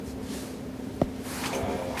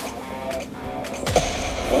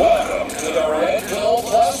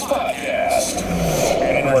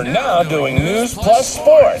Now doing news plus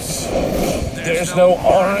sports. There's no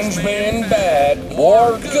orange man bad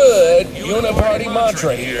or good uniparty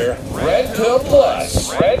mantra here. Red Pill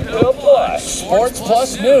Plus. Red Pill Plus. Sports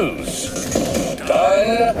plus news.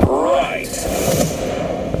 Done right.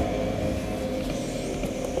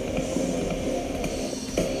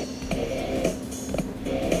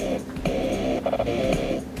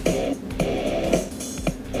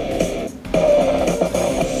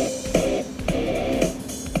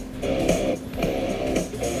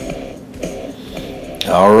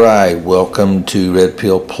 All right, welcome to Red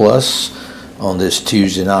Pill Plus on this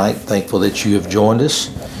Tuesday night. Thankful that you have joined us,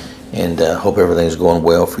 and hope everything's going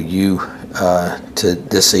well for you to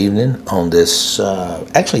this evening on this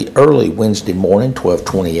actually early Wednesday morning,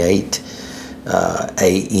 12:28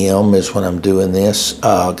 a.m. is when I'm doing this.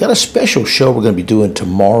 Got a special show we're going to be doing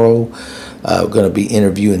tomorrow. We're going to be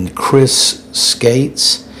interviewing Chris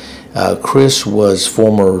Skates. Chris was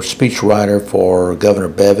former speechwriter for Governor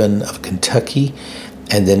Bevin of Kentucky,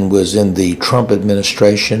 and then was in the Trump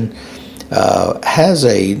administration. Has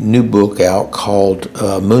a new book out called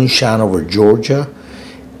Moonshine Over Georgia,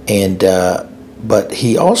 and but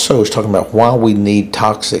he also is talking about why we need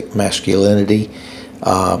toxic masculinity,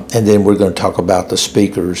 and then we're going to talk about the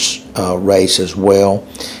speaker's race as well.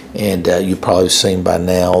 And you've probably seen by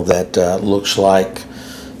now that looks like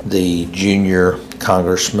the junior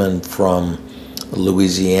congressman from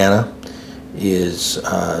Louisiana is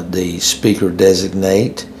the speaker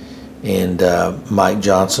designate, and Mike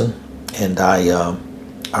Johnson. And I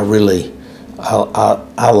really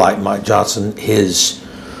like Mike Johnson. His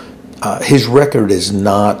record is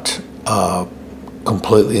not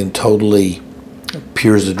completely and totally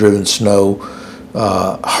pure as the driven snow.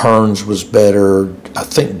 Hearns was better. I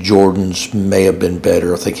think Jordan's may have been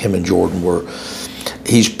better. I think him and Jordan were.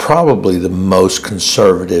 He's probably the most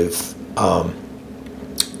conservative,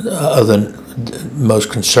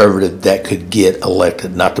 most conservative that could get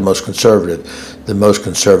elected. Not the most conservative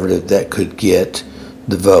that could get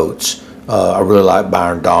the votes. I really like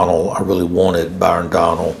Byron Donald. I really wanted Byron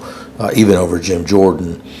Donald, even over Jim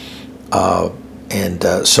Jordan. But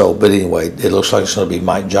anyway, it looks like it's going to be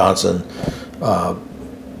Mike Johnson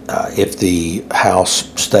if the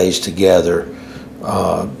House stays together.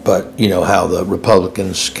 But you know how the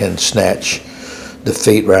Republicans can snatch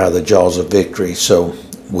defeat right out of the jaws of victory. So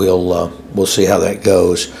we'll see how that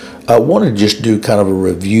goes. I want to just do kind of a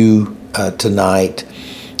review tonight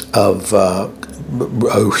of a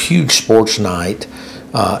huge sports night,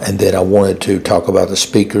 and then I wanted to talk about the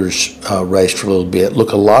speaker's race for a little bit.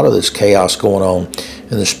 Look, a lot of this chaos going on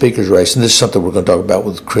in the speaker's race, and this is something we're going to talk about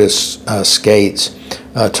with Chris Skates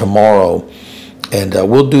tomorrow. And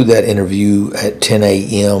we'll do that interview at 10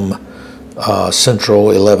 a.m.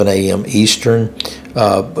 Central, 11 a.m. Eastern,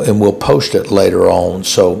 and we'll post it later on.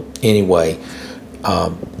 So anyway,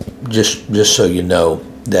 just so you know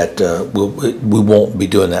that we won't be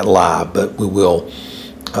doing that live, but we will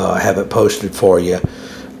have it posted for you.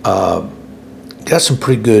 Got some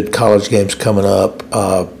pretty good college games coming up.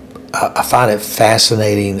 I find it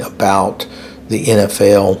fascinating about the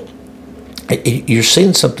NFL. You're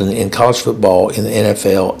seeing something in college football, in the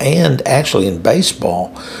NFL, and actually in baseball,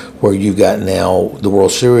 where you got now the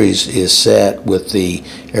World Series is set with the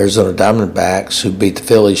Arizona Diamondbacks, who beat the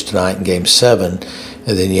Phillies tonight in Game 7,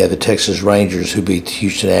 and then you have the Texas Rangers, who beat the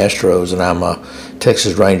Houston Astros. And I'm a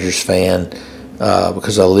Texas Rangers fan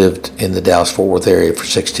because I lived in the Dallas-Fort Worth area for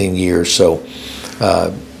 16 years, so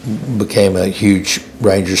became a huge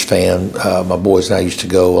Rangers fan. My boys and I used to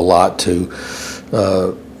go a lot to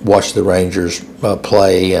watch the Rangers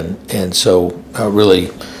play, and so I really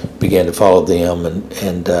began to follow them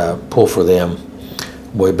and pull for them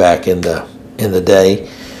way back in the day.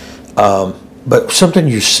 But something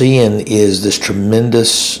you're seeing is this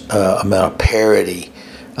tremendous amount of parity.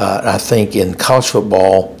 I think in college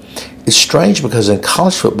football, it's strange because in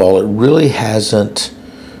college football it really hasn't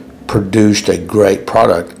produced a great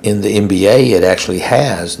product. In the NBA, it actually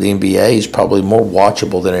has. The NBA is probably more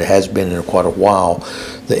watchable than it has been in quite a while.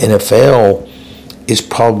 The NFL is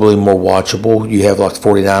probably more watchable. You have like the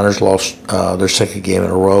 49ers lost their second game in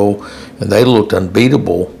a row, and they looked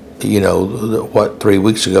unbeatable, 4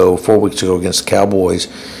 weeks ago against the Cowboys,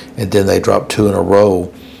 and then they dropped 2 in a row.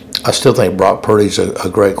 I still think Brock Purdy's a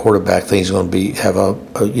great quarterback. I think he's going to have a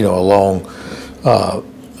long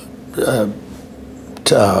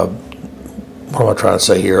what am I trying to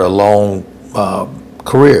say here? A long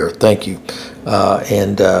career. Thank you.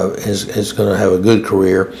 And is going to have a good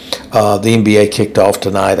career. The NBA kicked off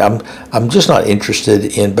tonight. I'm just not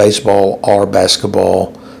interested in baseball or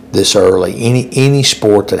basketball this early. Any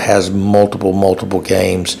sport that has multiple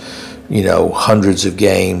games hundreds of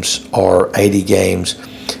games or 80 games.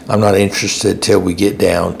 I'm not interested till we get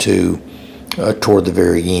down to toward the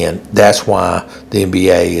very end. That's why the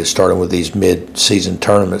NBA is starting with these mid-season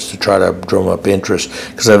tournaments to try to drum up interest,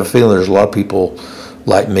 because I have a feeling there's a lot of people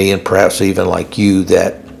like me and perhaps even like you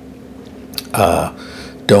that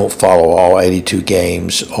don't follow all 82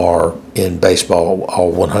 games, or in baseball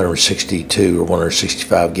all 162 or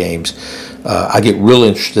 165 games. I get real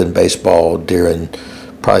interested in baseball during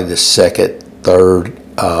probably the second, third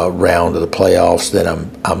round of the playoffs. Then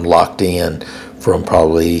I'm locked in from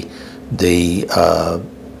probably the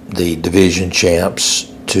division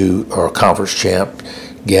champs to or conference champ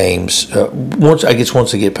games. Once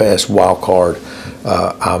they get past wild card,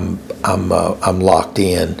 I'm locked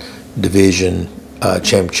in division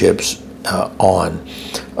championships on,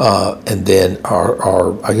 and then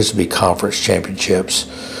our I guess it'd be conference championships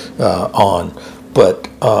on. But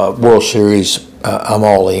World Series, I'm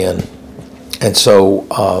all in, and so.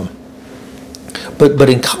 But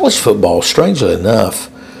in college football, strangely enough,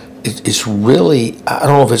 it's really, I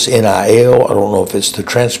don't know if it's NIL, I don't know if it's the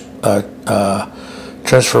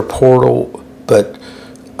transfer portal, but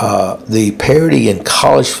the parity in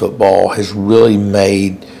college football has really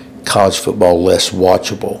made college football less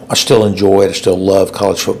watchable. I still enjoy it. I still love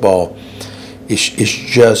college football. It's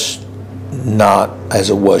just not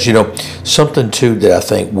as it was. Something too that I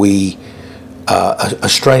think a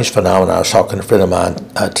strange phenomenon. I was talking to a friend of mine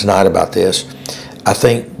tonight about this. I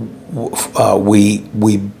think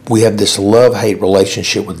we have this love-hate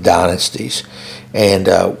relationship with dynasties, and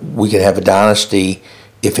we can have a dynasty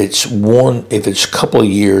if it's a couple of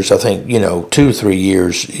years. I think 2 or 3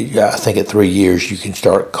 years. I think at 3 years you can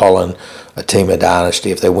start calling a team a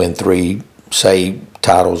dynasty if they win 3, say,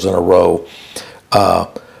 titles in a row.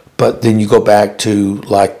 But then you go back to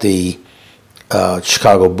like the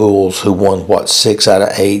Chicago Bulls, who won 6 out of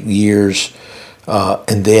 8 years,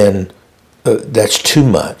 and then that's too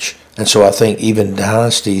much. And so I think even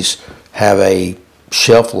dynasties have a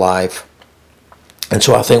shelf life. And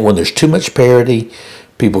so I think when there's too much parity,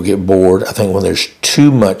 people get bored. I think when there's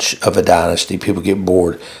too much of a dynasty, people get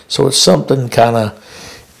bored. So it's something kind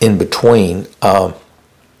of in between. So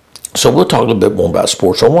we'll talk a little bit more about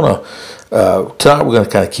sports. I want to tonight we're going to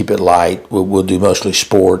kind of keep it light. We'll do mostly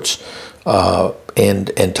sports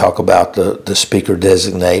and talk about the speaker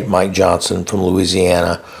designate, Mike Johnson from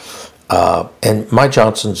Louisiana. And Mike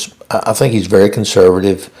Johnson's, I think he's very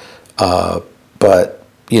conservative, but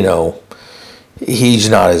he's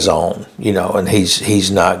not his own, and he's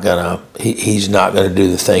not gonna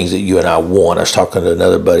do the things that you and I want. I was talking to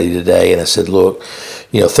another buddy today, and I said, look,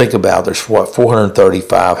 think about there's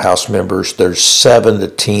 435 House members. There's 7 to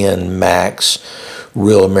 10 max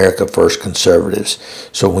real America First conservatives.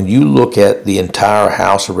 So when you look at the entire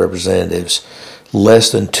House of Representatives,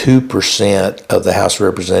 less than 2% of the House of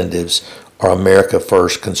Representatives are America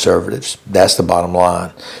First conservatives. That's the bottom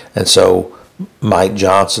line. And so Mike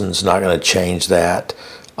Johnson's not going to change that.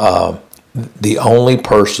 The only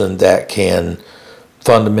person that can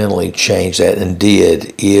fundamentally change that and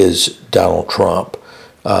did is Donald Trump.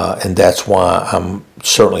 And that's why I'm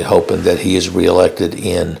certainly hoping that he is reelected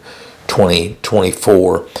in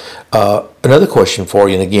 2024. Another question for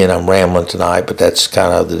you, and again, I'm rambling tonight, but that's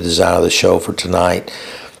kind of the design of the show for tonight,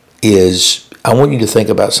 is I want you to think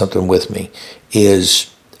about something with me. Is,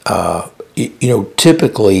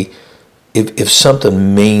 typically, if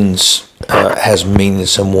something has meaning to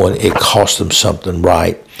someone, it costs them something,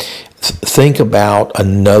 right? Think about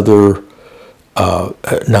another. Now,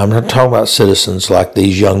 I'm not talking about citizens like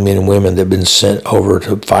these young men and women that have been sent over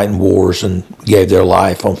to fight in wars and gave their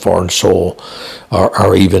life on foreign soil,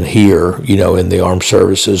 or even here, in the armed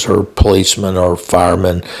services, or policemen, or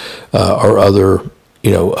firemen, or other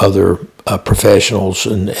professionals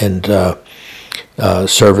and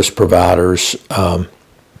service providers,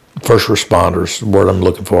 first responders, the word I'm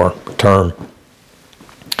looking for, term.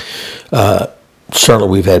 Certainly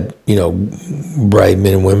we've had, brave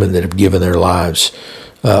men and women that have given their lives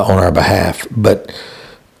on our behalf. But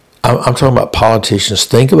I'm talking about politicians.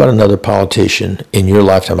 Think about another politician in your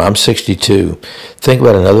lifetime. I'm 62. Think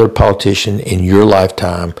about another politician in your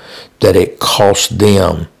lifetime that it cost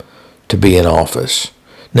them to be in office.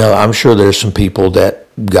 Now, I'm sure there's some people that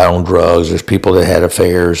got on drugs. There's people that had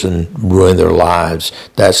affairs and ruined their lives.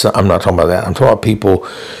 I'm not talking about that. I'm talking about people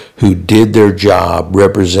who did their job,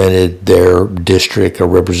 represented their district, or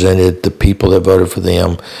represented the people that voted for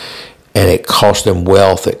them, and it cost them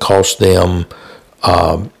wealth. It cost them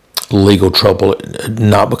legal trouble,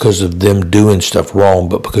 not because of them doing stuff wrong,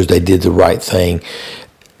 but because they did the right thing.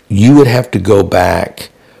 You would have to go back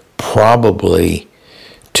probably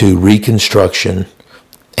to Reconstruction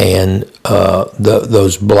and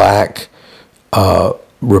those black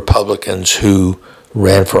Republicans who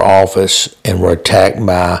ran for office and were attacked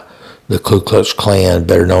by the Ku Klux Klan,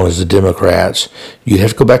 better known as the Democrats, you'd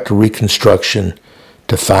have to go back to Reconstruction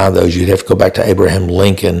to find those. You'd have to go back to Abraham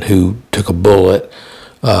Lincoln, who took a bullet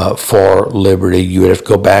for liberty. You would have to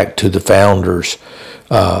go back to the founders.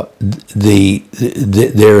 There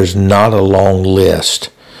is not a long list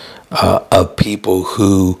of people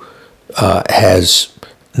who has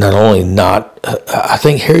not only not. I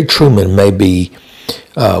think Harry Truman may be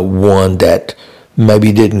one that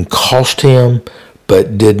maybe didn't cost him,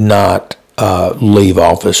 but did not leave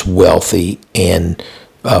office wealthy and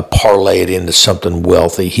parlay it into something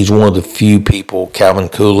wealthy. He's one of the few people. Calvin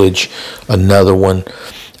Coolidge, another one.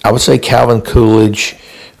 I would say Calvin Coolidge,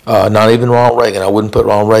 not even Ronald Reagan. I wouldn't put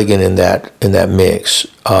Ronald Reagan in that mix.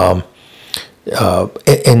 So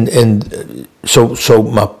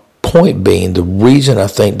my point being, the reason I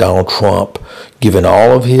think Donald Trump, given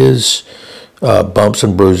all of his bumps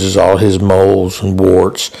and bruises, all his moles and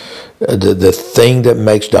warts, the thing that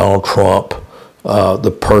makes Donald Trump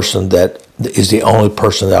the person that is the only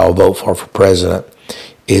person that I'll vote for president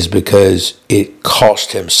is because it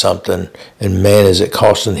cost him something, and man, is it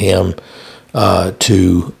costing him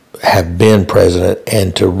to have been president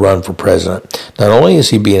and to run for president. Not only is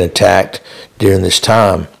he being attacked during this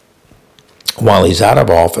time while he's out of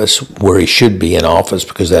office, where he should be in office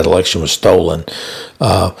because that election was stolen,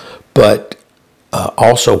 but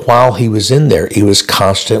also while he was in there, he was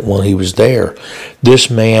constant when he was there. This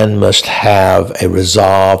man must have a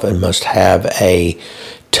resolve and must have a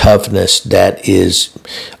toughness that is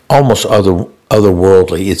almost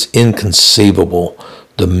otherworldly. It's inconceivable,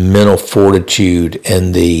 the mental fortitude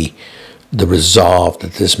and the resolve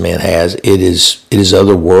that this man has. It is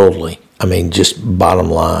otherworldly. I mean, just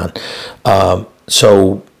bottom line.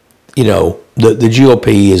 So, you know, the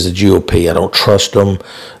GOP is the GOP. I don't trust them.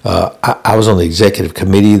 I was on the executive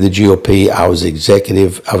committee of the GOP. I was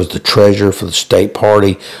the treasurer for the state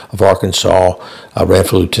party of Arkansas. I ran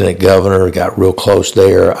for lieutenant governor, got real close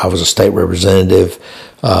there. I was a state representative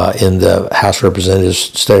in the House of Representatives,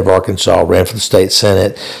 state of Arkansas, ran for the state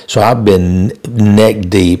Senate. So I've been neck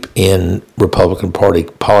deep in Republican Party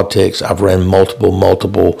politics. I've ran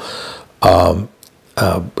multiple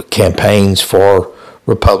campaigns for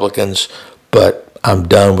Republicans, but I'm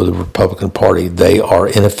done with the Republican Party. They are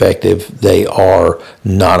ineffective. They are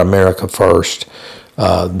not America first.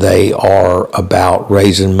 They are about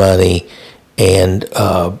raising money and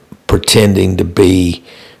pretending to be,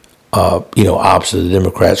 opposite of the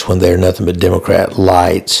Democrats when they're nothing but Democrat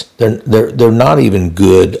lights. They're not even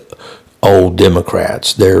good old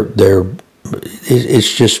Democrats.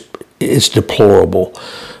 It's deplorable,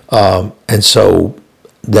 and so.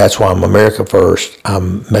 That's why I'm America first.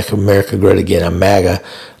 I'm Make America Great Again. I'm MAGA.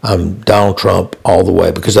 I'm Donald Trump all the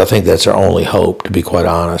way, because I think that's our only hope, to be quite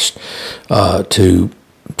honest, to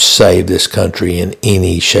save this country in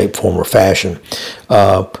any shape, form, or fashion.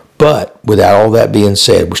 But without all that being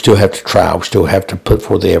said, we still have to try. We still have to put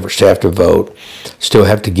forth the effort. Still have to vote. Still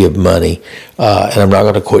have to give money. And I'm not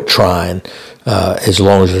going to quit trying as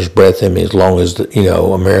long as there's breath in me, as long as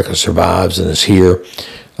America survives and is here.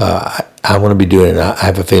 I want to be doing it, and I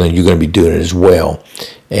have a feeling you're going to be doing it as well.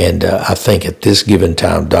 And I think at this given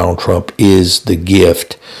time, Donald Trump is the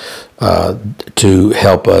gift to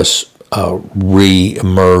help us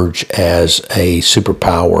re-emerge as a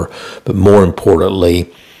superpower, but more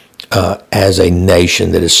importantly, as a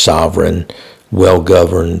nation that is sovereign,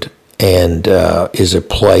 well-governed, and is a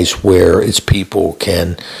place where its people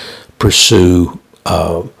can pursue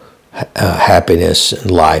happiness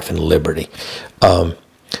and life and liberty.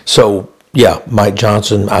 So, yeah, Mike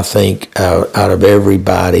Johnson, I think, out of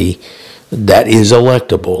everybody that is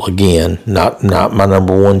electable, again, not my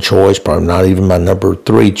number one choice, probably not even my number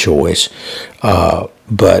 3 choice,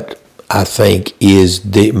 but I think is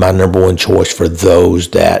my number one choice for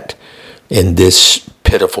those that, in this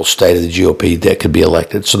pitiful state of the GOP, that could be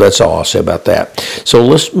elected. So that's all I'll say about that. So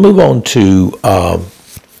let's move on to a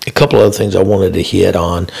couple other things I wanted to hit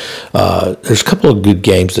on. There's a couple of good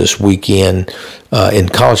games this weekend in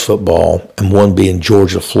college football, and one being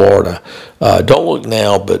Georgia, Florida. Don't look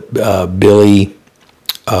now, but Billy,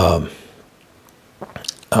 my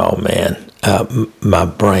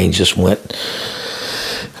brain just went.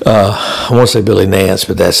 I want to say Billy Nance,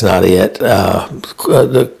 but that's not it.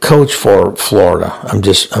 The coach for Florida. I'm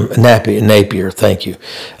Napier. Thank you.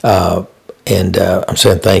 And I'm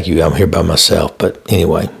saying thank you. I'm here by myself. But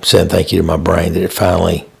anyway, saying thank you to my brain that it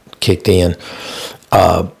finally kicked in.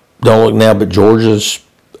 Don't look now, but Georgia's,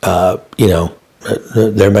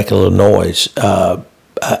 they're making a little noise.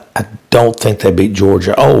 I don't think they beat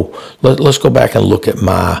Georgia. Let's go back and look at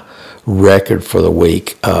my record for the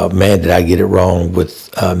week. Man, did I get it wrong with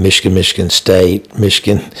Michigan State.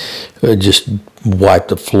 Michigan just wiped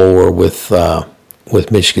the floor with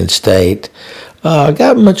Michigan State.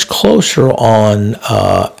 Got much closer on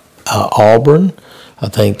Auburn. I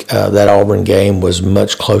think that Auburn game was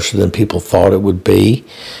much closer than people thought it would be.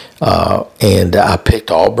 And I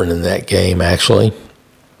picked Auburn in that game, actually.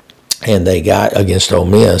 And they got against Ole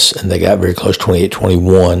Miss, and they got very close,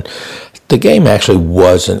 28-21. The game actually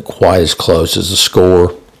wasn't quite as close as the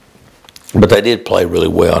score, but they did play really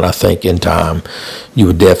well. And I think in time you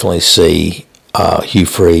would definitely see Hugh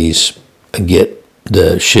Freeze get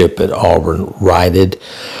the ship at Auburn righted.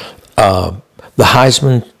 The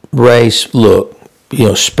Heisman race, look,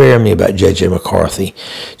 spare me about J.J. McCarthy.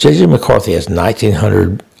 J.J. McCarthy has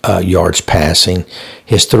 1,900 yards passing.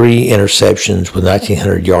 He has 3 interceptions with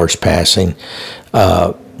 1,900 yards passing.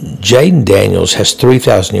 Jaden Daniels has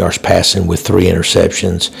 3,000 yards passing with 3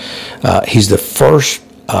 interceptions. He's the first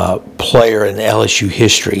player in LSU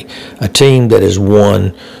history, a team that has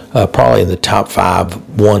won probably in the top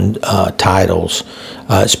 5 titles,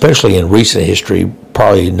 especially in recent history,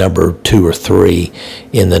 probably number 2 or 3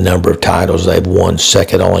 in the number of titles they've won,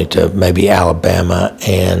 second only to maybe Alabama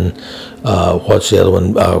and what's the other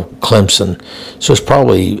one? Clemson. So it's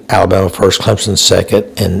probably Alabama first, Clemson second,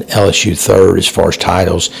 and LSU third as far as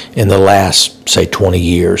titles in the last, say, 20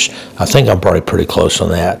 years. I think I'm probably pretty close on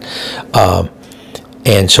that.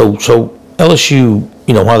 And so LSU,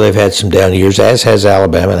 while they've had some down years, as has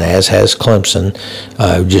Alabama and as has Clemson,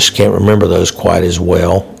 just can't remember those quite as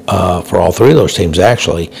well for all 3 of those teams,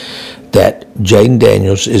 actually, that Jaden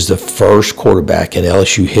Daniels is the first quarterback in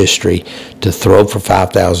LSU history to throw for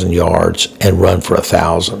 5,000 yards and run for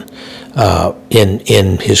 1,000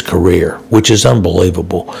 in his career, which is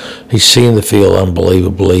unbelievable. He's seeing the field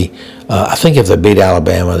unbelievably. I think if they beat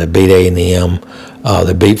Alabama, they beat A&M,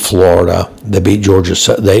 they beat Florida, they beat Georgia.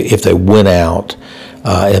 If they win out,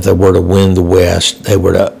 if they were to win the West, they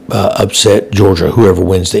were to upset Georgia, whoever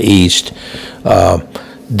wins the East,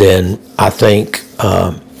 then I think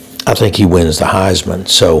he wins the Heisman.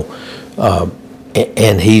 So,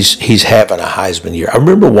 and he's having a Heisman year. I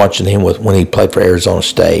remember watching him when he played for Arizona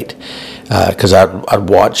State, because I'd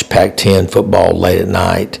watch Pac-10 football late at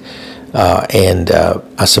night, and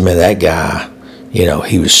I said, man, that guy,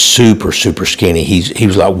 he was super, super skinny. He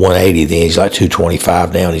was like 180 then. He's like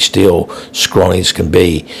 225 now, and he's still scrawny as can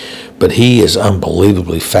be. But he is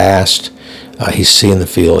unbelievably fast. He's seeing the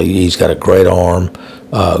field. He's got a great arm,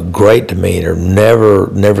 great demeanor,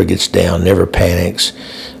 never gets down, never panics,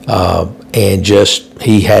 and just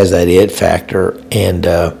he has that it factor. And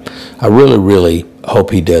I really, really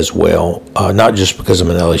hope he does well, not just because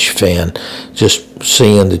I'm an LSU fan, just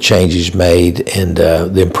seeing the change he's made and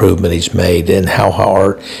the improvement he's made and how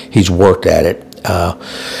hard he's worked at it.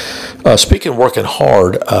 Speaking of working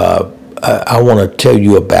hard, I want to tell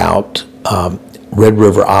you about Red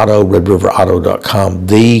River Auto, redriverauto.com,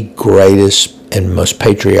 the greatest and most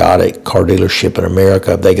patriotic car dealership in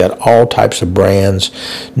America. They got all types of brands,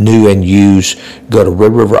 new and used. Go to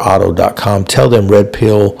redriverauto.com. Tell them Red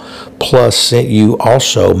Pill Plus sent you.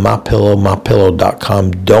 Also,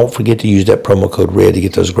 mypillow.com. Don't forget to use that promo code RED to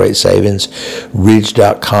get those great savings.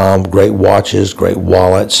 Ridge.com, great watches, great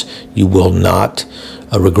wallets. You will not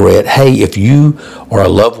regret. Hey, if you or a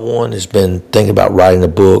loved one has been thinking about writing a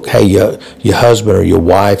book, hey, your husband or your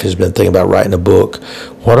wife has been thinking about writing a book,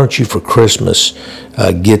 why don't you for Christmas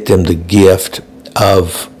get them the gift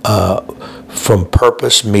of from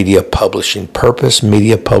Purpose Media Publishing,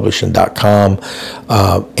 purposemediapublishing.com,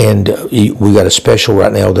 and we got a special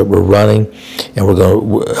right now that we're running, and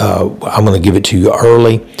I'm going to give it to you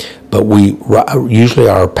early. But usually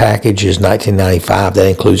our package is $19.95. That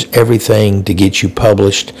includes everything to get you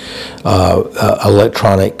published,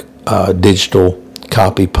 electronic, digital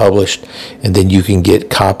copy published, and then you can get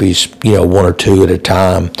copies, 1 or 2 at a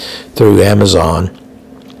time through Amazon.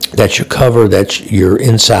 That's your cover, that's your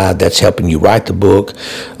inside, that's helping you write the book,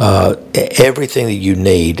 everything that you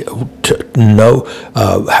need to know,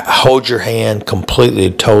 hold your hand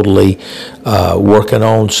completely, totally, working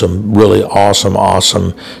on some really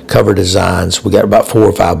awesome cover designs. We got about 4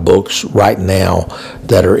 or 5 books right now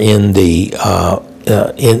that are in the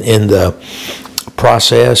in the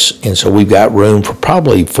process, and so we've got room for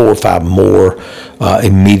probably 4 or 5 more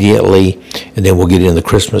immediately, and then we'll get into the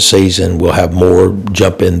Christmas season. We'll have more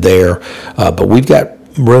jump in there, but we've got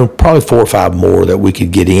room, probably 4 or 5 more that we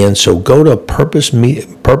could get in. So go to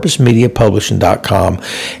purposemediapublishing.com,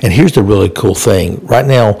 and here's the really cool thing. Right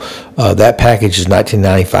now, that package is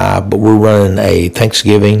 $19.95, but we're running a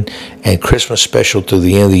Thanksgiving and Christmas special through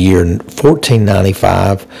the end of the year,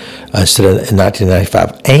 $14.95 instead of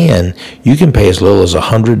 $19.95, and you can pay as little as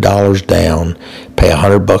 $100 down, pay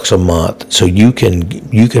 $100 a month, so you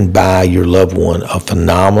can buy your loved one a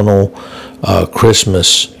phenomenal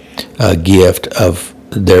Christmas gift of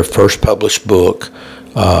their first published book,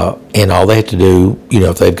 and all they have to do,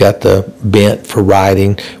 if they've got the bent for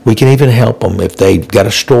writing, we can even help them. If they've got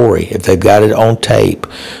a story, if they've got it on tape,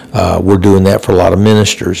 we're doing that for a lot of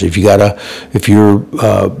ministers. If you're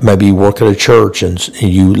maybe you work at a church and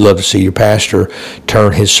you love to see your pastor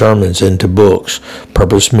turn his sermons into books,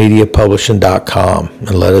 purposemediapublishing.com,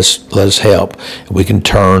 and let us help. We can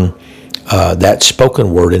turn that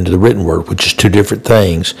spoken word into the written word, which is 2 different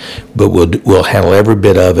things, but we'll handle every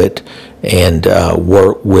bit of it and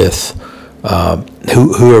work with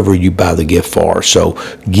whoever you buy the gift for. So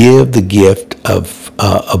give the gift of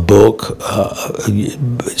a book,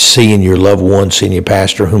 seeing your loved one, seeing your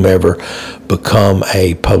pastor, whomever, become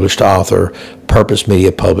a published author,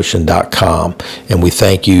 purposemediapublishing.com. And we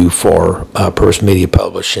thank you for Purpose Media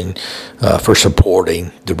Publishing for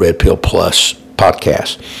supporting the Red Pill Plus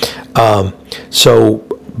podcast.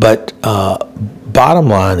 Bottom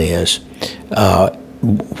line is,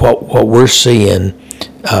 what we're seeing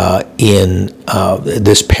in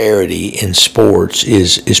this parity in sports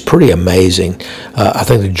is pretty amazing. I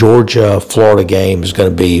think the Georgia-Florida game is going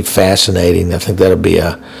to be fascinating. I think that'll be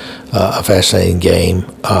a fascinating game.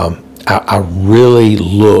 I really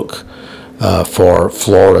look for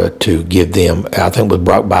Florida to give them. I think with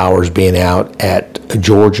Brock Bowers being out at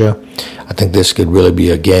Georgia, I think this could really be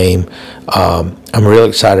a game. I'm really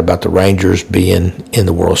excited about the Rangers being in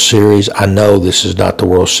the World Series. I know this is not the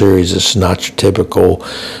World Series. This is not your typical,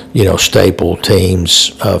 staple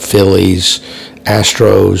teams, Phillies,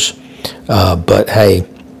 Astros. But hey,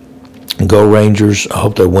 go Rangers. I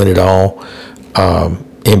hope they win it all.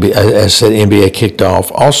 NBA, as I said, NBA kicked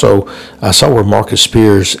off. Also, I saw where Marcus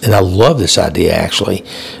Spears, and I love this idea actually,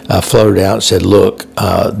 floated out and said, look,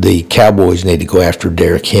 the Cowboys need to go after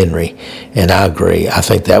Derrick Henry. And I agree. I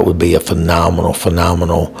think that would be a phenomenal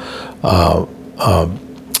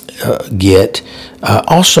get.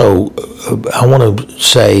 Also, I want to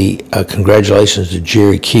say congratulations to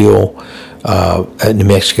Jerry Kill at New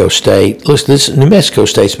Mexico State. Listen, New Mexico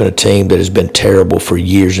State's been a team that has been terrible for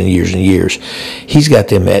years and years and years. He's got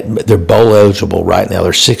them they're bowl eligible right now.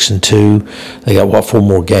 They're 6-2. They got 4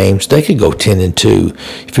 more games. They could go 10-2.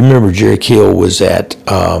 If you remember, Jerry Kill was at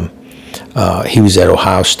Ohio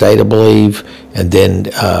State, I believe, and then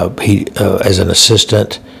he as an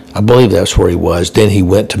assistant. I believe that's where he was. Then he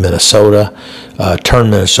went to Minnesota,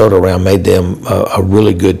 turned Minnesota around, made them a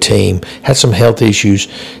really good team. Had some health issues.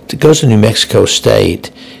 Goes to New Mexico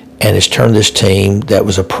State and has turned this team that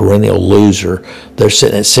was a perennial loser. They're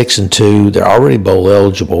sitting at 6-2. They're already bowl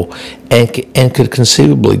eligible and could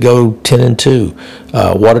conceivably go 10-2.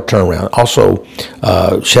 What a turnaround! Also,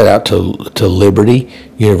 shout out to Liberty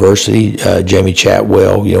University. Jamie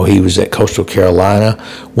Chatwell, he was at Coastal Carolina,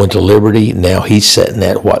 went to Liberty. Now he's sitting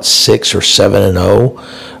at 6 or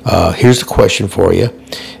 7-0. Here's the question for you: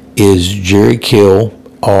 is Jerry Kill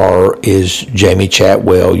or is Jamie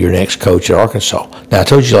Chatwell your next coach at Arkansas? Now, I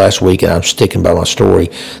told you last week, and I'm sticking by my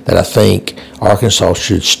story, that I think Arkansas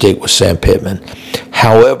should stick with Sam Pittman.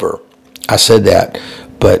 However, I said that,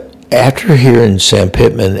 but after hearing Sam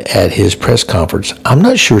Pittman at his press conference, I'm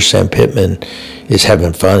not sure Sam Pittman is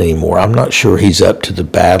having fun anymore. I'm not sure he's up to the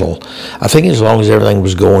battle. I think as long as everything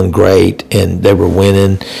was going great and they were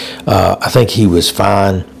winning, I think he was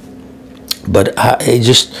fine. But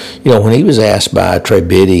when he was asked by Trey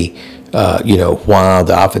Biddy, why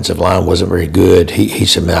the offensive line wasn't very good, he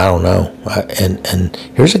said, man, I don't know. And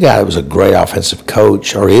here's a guy that was a great offensive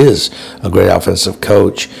coach, or is a great offensive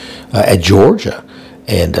coach at Georgia,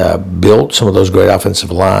 and built some of those great offensive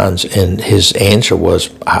lines. And his answer was,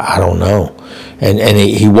 I don't know. And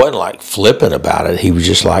he wasn't like flippant about it. He was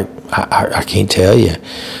just like, I can't tell you.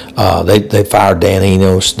 They fired Dan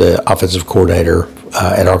Enos, the offensive coordinator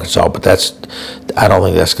at Arkansas, but I don't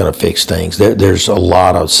think that's going to fix things. There's a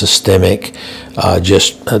lot of systemic.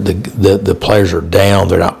 The players are down.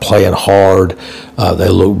 They're not playing hard. They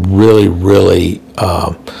look really, really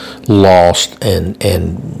lost and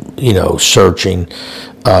searching.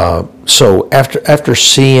 So after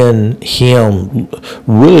seeing him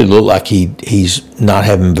really look like he's not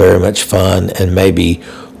having very much fun and maybe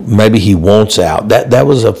maybe he wants out. That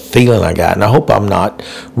was a feeling I got, and I hope I'm not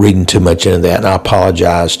reading too much into that. And I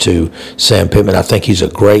apologize to Sam Pittman. I think he's a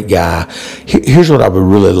great guy. Here's what I would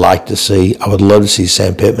really like to see. I would love to see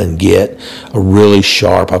Sam Pittman get a really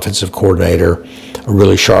sharp offensive coordinator, a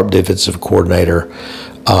really sharp defensive coordinator.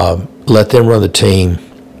 Let them run the team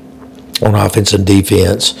on offense and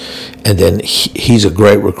defense, and then he's a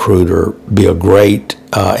great recruiter, be a great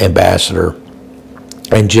ambassador,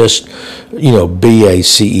 and just, be a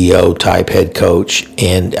CEO type head coach.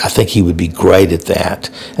 And I think he would be great at that.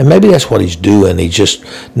 And maybe that's what he's doing. He's just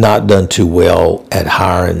not done too well at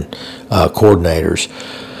hiring coordinators.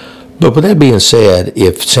 But with that being said,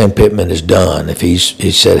 if Sam Pittman is done, if he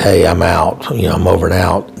said, hey, I'm out, I'm over and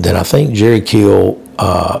out, then I think Jerry Kill,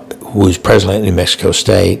 who's president of New Mexico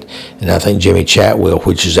State, and I think Jimmy Chatwell,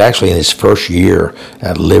 which is actually in his first year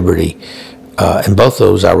at Liberty, and both of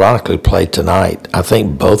those ironically played tonight. I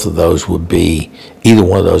think both of those either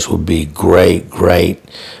one of those would be great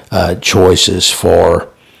choices for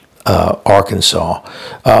Arkansas.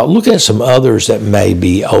 Looking at some others that may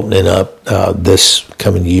be opening up this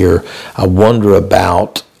coming year, I wonder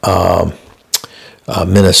about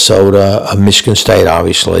Minnesota, Michigan State,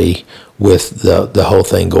 obviously, with the whole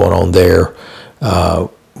thing going on there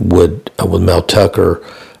with Mel Tucker.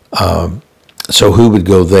 So who would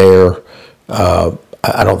go there?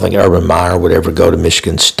 I don't think Urban Meyer would ever go to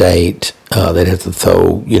Michigan State. They'd have to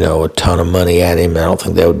throw, a ton of money at him. I don't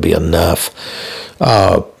think that would be enough.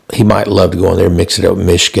 He might love to go in there and mix it up with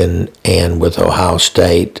Michigan and with Ohio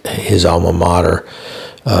State, his alma mater,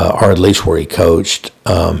 or at least where he coached.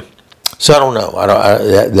 So I don't know.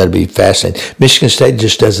 That'd be fascinating. Michigan State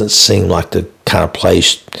just doesn't seem like the kind of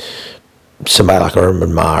place somebody like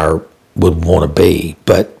Urban Meyer would want to be.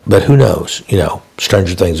 But who knows?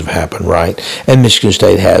 Stranger things have happened, right? And Michigan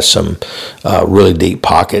State has some really deep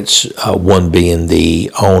pockets, one being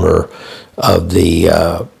the owner of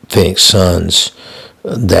the Phoenix Suns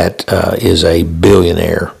that is a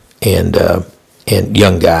billionaire and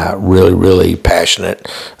young guy, really, really passionate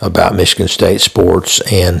about Michigan State sports,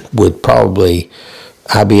 and would probably,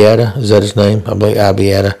 Ibieta, is that his name? I believe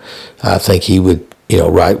Ibieta. I think he would,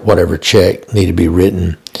 write whatever check needed to be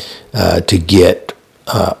written to get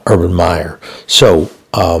Urban Meyer. So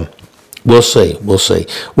we'll see.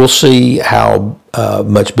 We'll see how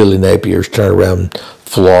much Billy Napier's turned around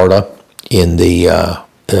Florida in the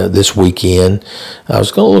this weekend. I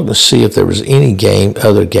was going to look to see if there was any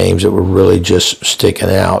other games that were really just sticking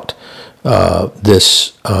out. I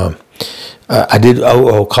did.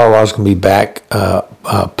 Colorado's going to be back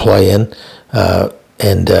playing,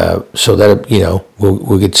 and so that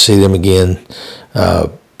we'll get to see them again.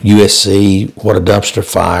 USC, what a dumpster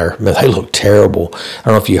fire! I mean, they look terrible. I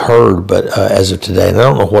don't know if you heard, but as of today, and I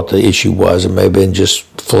don't know what the issue was. It may have been just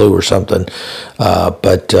flu or something,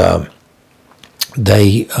 but.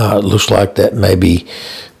 They looks like that maybe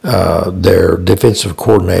their defensive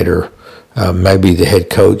coordinator may be the head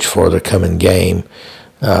coach for the coming game.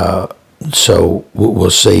 So we'll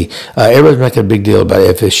see. Everybody's making a big deal about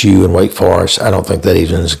FSU and Wake Forest. I don't think that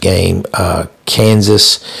even is a game.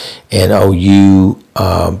 Kansas and OU,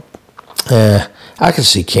 I can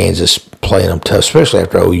see Kansas playing them tough, especially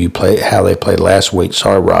after OU how they played last week.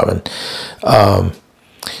 Sorry, Robin.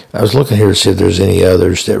 I was looking here to see if there's any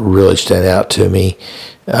others that really stand out to me.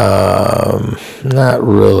 Not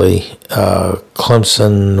really.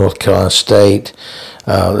 Clemson, North Carolina State.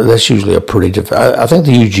 That's usually a pretty tough. I think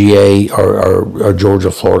the UGA or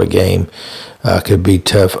Georgia Florida game could be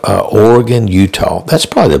tough. Oregon, Utah. That's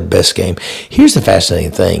probably the best game. Here's the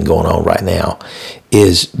fascinating thing going on right now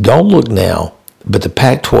is don't look now. But the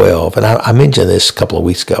Pac-12, and I mentioned this a couple of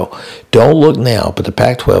weeks ago, don't look now, but the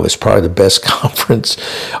Pac-12 is probably the best conference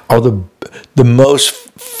or the most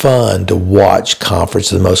fun to watch conference,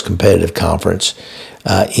 the most competitive conference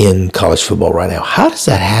in college football right now. How does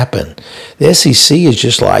that happen? The SEC is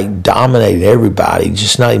just like dominating everybody,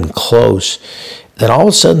 just not even close. Then all of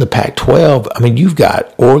a sudden the Pac-12, I mean, you've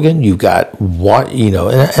got Oregon, you've got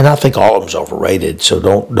and I think all of them's overrated. So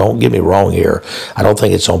don't get me wrong here. I don't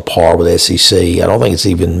think it's on par with SEC. I don't think it's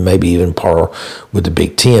maybe even par with the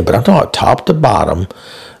Big Ten. But I'm talking top to bottom.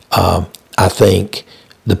 I think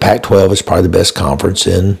the Pac-12 is probably the best conference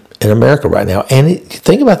in America right now. And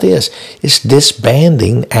think about this. It's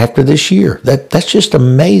disbanding after this year. That's just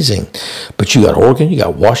amazing. But you got Oregon, you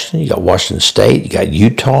got Washington State, you got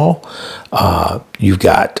Utah, you've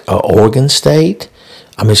got Oregon State.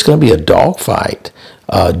 I mean, it's going to be a dogfight.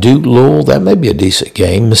 Duke, Louisville, that may be a decent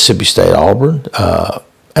game. Mississippi State, Auburn, I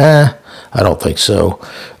don't think so.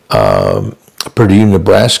 Purdue,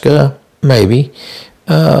 Nebraska, maybe.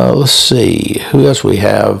 Let's see who else we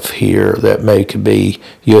have here that maybe could be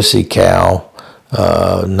USC Cal.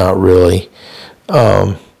 Not really.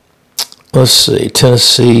 Let's see,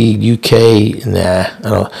 Tennessee, UK. Nah, I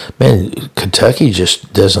don't. Man, Kentucky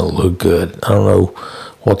just doesn't look good. I don't know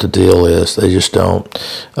what the deal is. They just don't.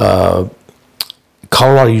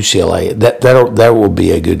 Colorado, UCLA. That will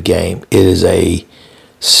be a good game. It is a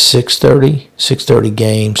 6:30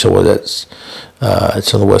 game. So that's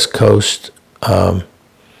it's on the West Coast. No,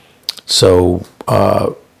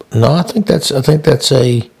 I think that's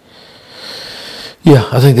a. Yeah,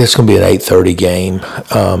 I think that's going to be an 8:30 game.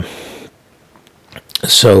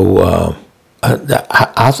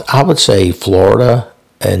 I would say Florida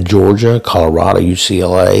and Georgia, Colorado,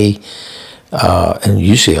 UCLA, and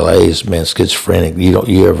UCLA is, man, schizophrenic. You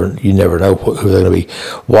never know who they're going to be.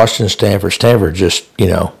 Washington, Stanford just,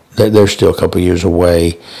 they're still a couple of years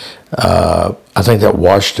away. I think that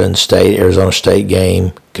Washington State, Arizona State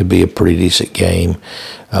game could be a pretty decent game.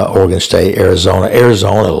 Oregon State,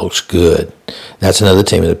 Arizona looks good. That's another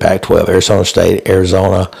team in the Pac-12. Arizona State,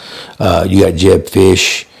 Arizona. You got Jeb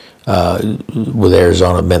Fish with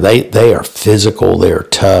Arizona. Man, they are physical. They are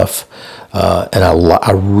tough. And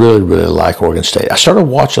I really, really like Oregon State. I started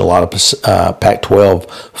watching a lot of Pac-12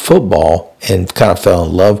 football and kind of fell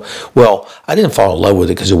in love. Well, I didn't fall in love with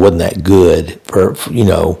it because it wasn't that good for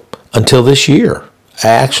until this year,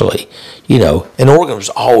 actually. And Oregon was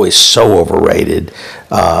always so overrated.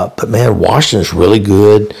 But, man, Washington's really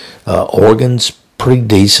good. Oregon's pretty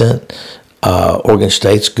decent. Oregon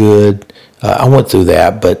State's good. I went through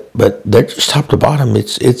that, but they're just top to bottom.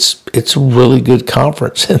 It's a really good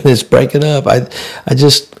conference, and it's breaking up. I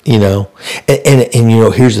just and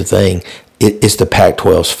here's the thing. It's the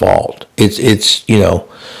Pac-12's fault. It's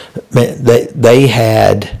man, they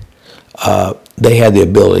had the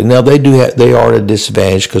ability. Now they are at a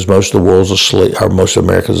disadvantage because most of the world's asleep, or most of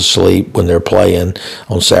America's asleep when they're playing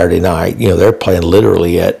on Saturday night. They're playing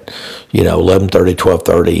literally at 11:30,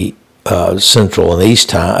 12:30 Central and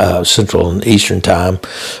Eastern time.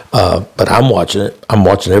 But I'm watching it. I'm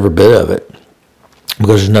watching every bit of it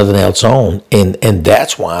because there's nothing else on, and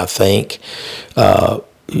that's why I think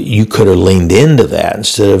you could have leaned into that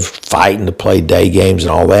instead of fighting to play day games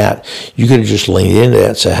and all that. You could have just leaned into that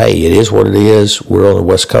and said, hey, it is what it is. We're on the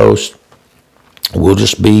West Coast.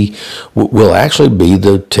 We'll actually be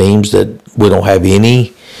the teams that we don't have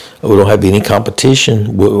any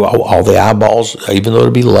competition. All the eyeballs, even though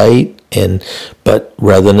it'll be late, but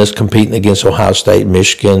rather than us competing against Ohio State,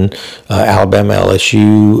 Michigan, Alabama,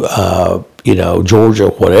 LSU, Georgia,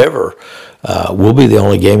 whatever, we'll be the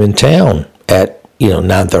only game in town at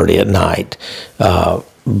 9:30 at night.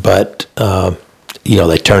 But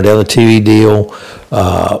they turned down the TV deal,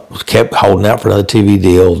 kept holding out for another TV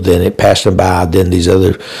deal. Then it passed them by. Then these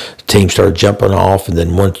other teams started jumping off, and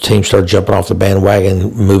then one team started jumping off the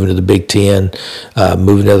bandwagon, moving to the Big Ten,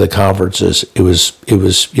 moving to other conferences. It was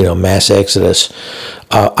mass exodus.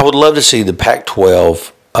 I would love to see the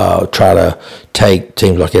Pac-12 try to take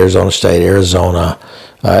teams like Arizona State, Arizona,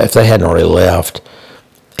 if they hadn't already left,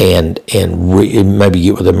 and maybe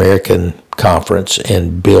get with the American Conference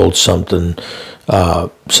and build something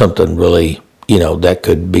really, that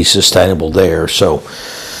could be sustainable there. So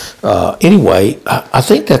anyway, I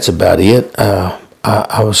think that's about it. I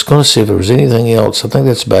was going to see if there was anything else. I think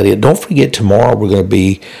that's about it. Don't forget, tomorrow we're going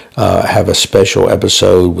to have a special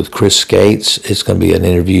episode with Chris Skates. It's going to be an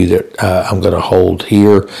interview that I'm going to hold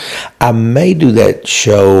here. I may do that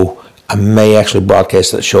show. I may actually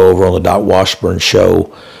broadcast that show over on the Doc Washburn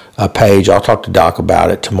Show page. I'll talk to Doc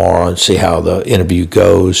about it tomorrow and see how the interview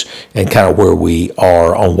goes and kind of where we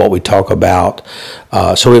are on what we talk about.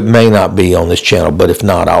 So it may not be on this channel, but if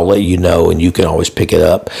not, I'll let you know and you can always pick it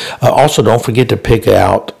up. Also, don't forget to pick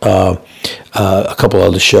out a couple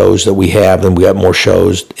other shows that we have, and we got more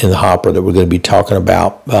shows in the hopper that we're going to be talking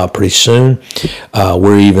about pretty soon.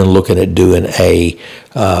 We're even looking at doing a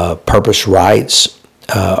Purpose Writes,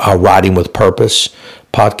 a Writing with Purpose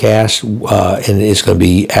podcast, and it's going to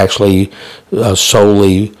be actually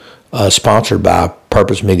solely sponsored by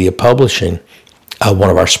Purpose Media Publishing, one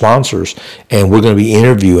of our sponsors, and we're going to be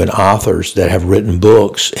interviewing authors that have written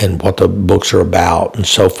books and what the books are about and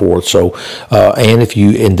so forth. So,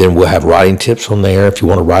 and then we'll have writing tips on there. If you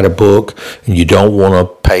want to write a book and you don't want to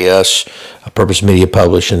pay us, Purpose Media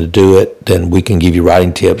Publishing, to do it, then we can give you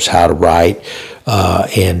writing tips, how to write,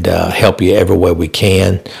 and help you every way we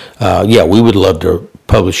can. We would love to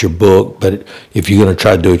publish your book, but if you're going to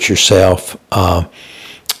try to do it yourself, a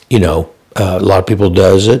lot of people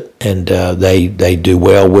does it, and they do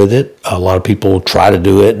well with it. A lot of people try to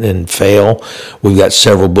do it and fail. We've got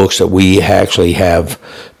several books that we actually have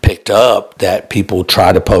picked up that people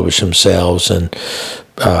try to publish themselves, and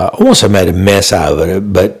I won't say made a mess out of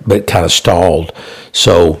it, but kind of stalled.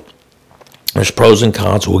 So there's pros and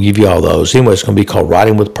cons. We'll give you all those. Anyway, it's going to be called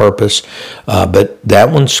Writing with Purpose, but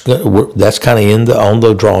that's kind of on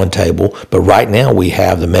the drawing table. But right now we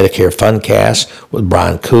have the Medicare Funcast with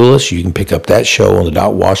Brian Koulis. You can pick up that show on the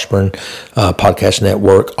Doc Washburn Podcast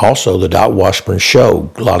Network. Also, the Doc Washburn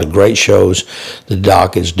Show. A lot of great shows the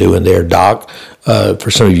Doc is doing there. Doc,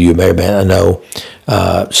 for some of you may know,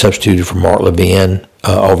 substituted for Mark Levin.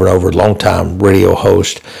 Over and over, longtime radio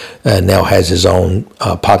host, now has his own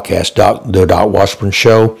podcast, the Doc Washburn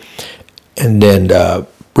Show, and then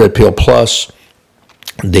Red Pill Plus,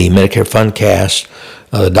 the Medicare Funcast,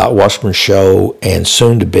 the Doc Washburn Show, and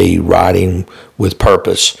soon to be Writing with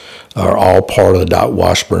Purpose are all part of the Doc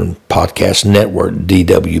Washburn Podcast Network,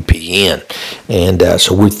 DWPN. And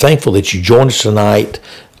so we're thankful that you joined us tonight.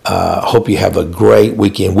 Hope you have a great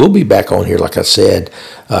weekend. We'll be back on here, like I said,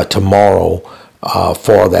 tomorrow.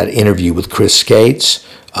 For that interview with Chris Skates,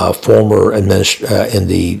 former in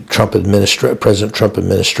the President Trump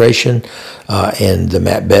administration, and the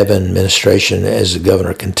Matt Bevin administration as the governor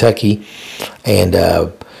of Kentucky, and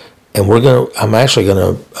I'm actually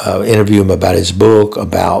going to interview him about his book,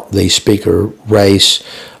 about the speaker race,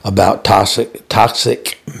 about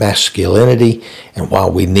toxic masculinity, and why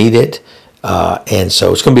we need it. And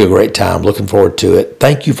so it's going to be a great time. Looking forward to it.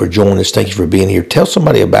 Thank you for joining us. Thank you for being here. Tell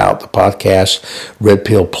somebody about the podcast, Red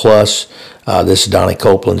Pill Plus. This is Donnie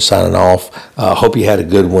Copeland signing off. Hope you had a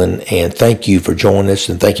good one. And thank you for joining us.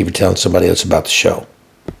 And thank you for telling somebody else about the show.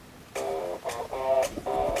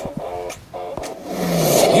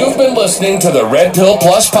 You've been listening to the Red Pill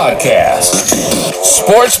Plus podcast.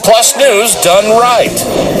 Sports Plus news done right.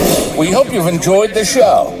 We hope you've enjoyed the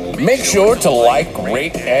show. Make sure to like,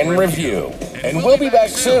 rate, and review. And we'll be back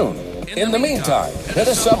soon. In the meantime, hit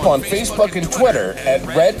us up on Facebook and Twitter at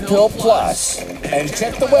Red Pill Plus, and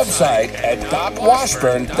check the website at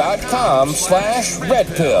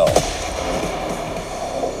docwashburn.com/redpill.